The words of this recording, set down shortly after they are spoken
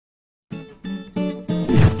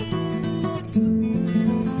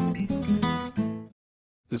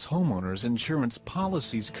Does homeowners insurance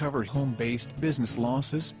policies cover home-based business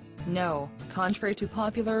losses? No, contrary to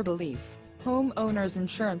popular belief, homeowners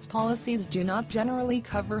insurance policies do not generally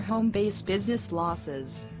cover home-based business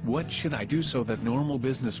losses. What should I do so that normal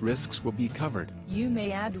business risks will be covered? You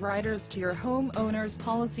may add riders to your homeowner's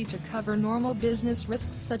policy to cover normal business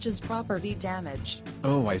risks such as property damage.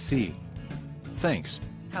 Oh, I see. Thanks.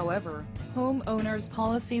 However, homeowners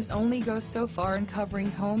policies only go so far in covering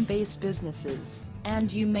home-based businesses,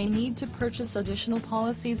 and you may need to purchase additional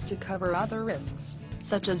policies to cover other risks,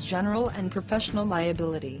 such as general and professional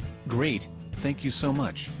liability. Great, thank you so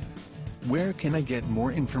much. Where can I get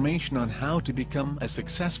more information on how to become a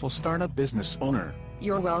successful startup business owner?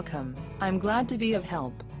 You're welcome. I'm glad to be of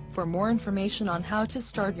help. For more information on how to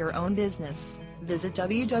start your own business, visit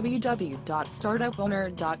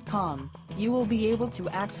www.startupowner.com. You will be able to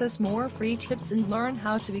access more free tips and learn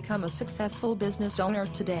how to become a successful business owner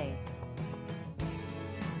today.